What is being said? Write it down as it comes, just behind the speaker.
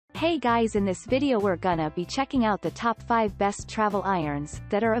Hey guys, in this video we're gonna be checking out the top 5 best travel irons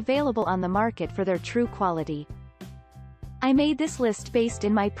that are available on the market for their true quality. I made this list based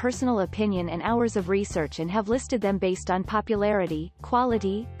in my personal opinion and hours of research and have listed them based on popularity,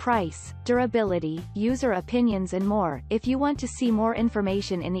 quality, price, durability, user opinions and more. If you want to see more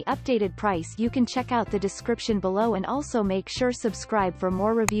information in the updated price, you can check out the description below and also make sure subscribe for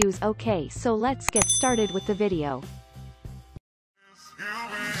more reviews. Okay, so let's get started with the video.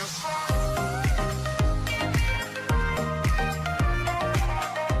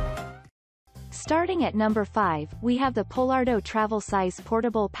 Starting at number 5, we have the Polardo Travel Size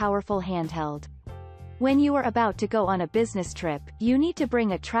Portable Powerful Handheld. When you are about to go on a business trip, you need to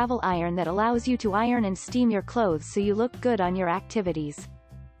bring a travel iron that allows you to iron and steam your clothes so you look good on your activities.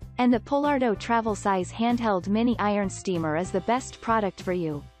 And the Polardo Travel Size Handheld Mini Iron Steamer is the best product for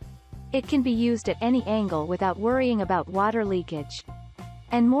you. It can be used at any angle without worrying about water leakage.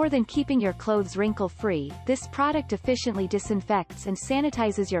 And more than keeping your clothes wrinkle-free, this product efficiently disinfects and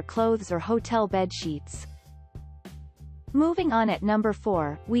sanitizes your clothes or hotel bed sheets. Moving on at number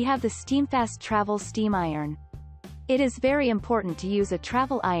 4, we have the Steamfast Travel Steam Iron. It is very important to use a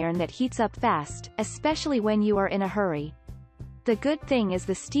travel iron that heats up fast, especially when you are in a hurry. The good thing is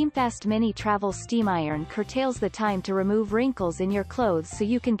the Steamfast Mini Travel Steam Iron curtails the time to remove wrinkles in your clothes so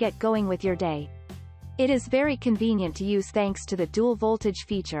you can get going with your day. It is very convenient to use thanks to the dual voltage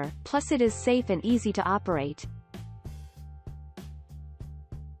feature, plus it is safe and easy to operate.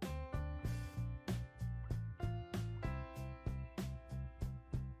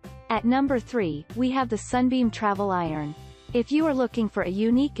 At number 3, we have the Sunbeam Travel Iron. If you are looking for a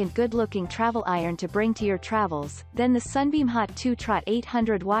unique and good-looking travel iron to bring to your travels, then the Sunbeam Hot 2-Trot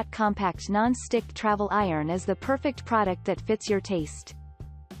 800-watt compact non-stick travel iron is the perfect product that fits your taste.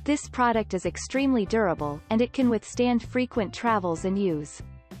 This product is extremely durable, and it can withstand frequent travels and use.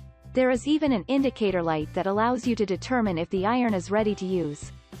 There is even an indicator light that allows you to determine if the iron is ready to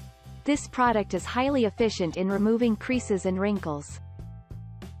use. This product is highly efficient in removing creases and wrinkles.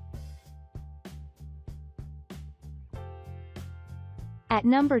 At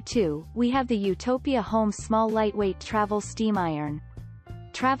number 2, we have the Utopia Home Small Lightweight Travel Steam Iron.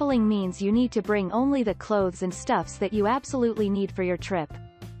 Traveling means you need to bring only the clothes and stuffs that you absolutely need for your trip.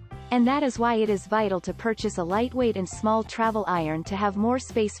 And that is why it is vital to purchase a lightweight and small travel iron to have more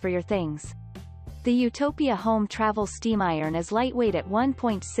space for your things. The Utopia Home Travel Steam Iron is lightweight at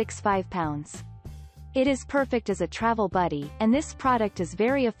 1.65 pounds. It is perfect as a travel buddy, and this product is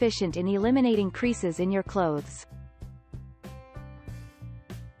very efficient in eliminating creases in your clothes.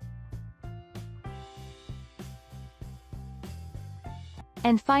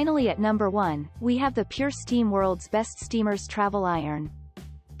 And finally at number 1, we have the PurSteam World's Best SteamersTravel Iron.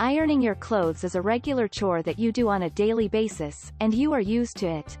 Ironing your clothes is a regular chore that you do on a daily basis, and you are used to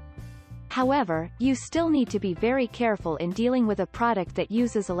it. However, you still need to be very careful in dealing with a product that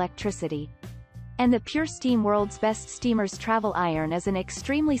uses electricity. And the PurSteam World's Best SteamersTravel Iron is an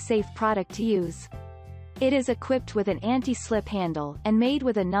extremely safe product to use. It is equipped with an anti-slip handle, and made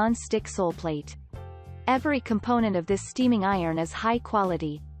with a non-stick sole plate. Every component of this steaming iron is high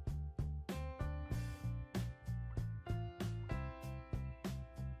quality.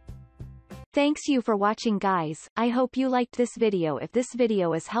 Thanks you for watching guys, I hope you liked this video. If this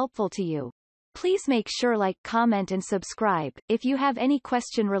video is helpful to you, please make sure like, comment and subscribe. If you have any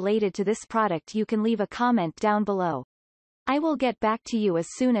question related to this product you can leave a comment down below. I will get back to you as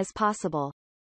soon as possible.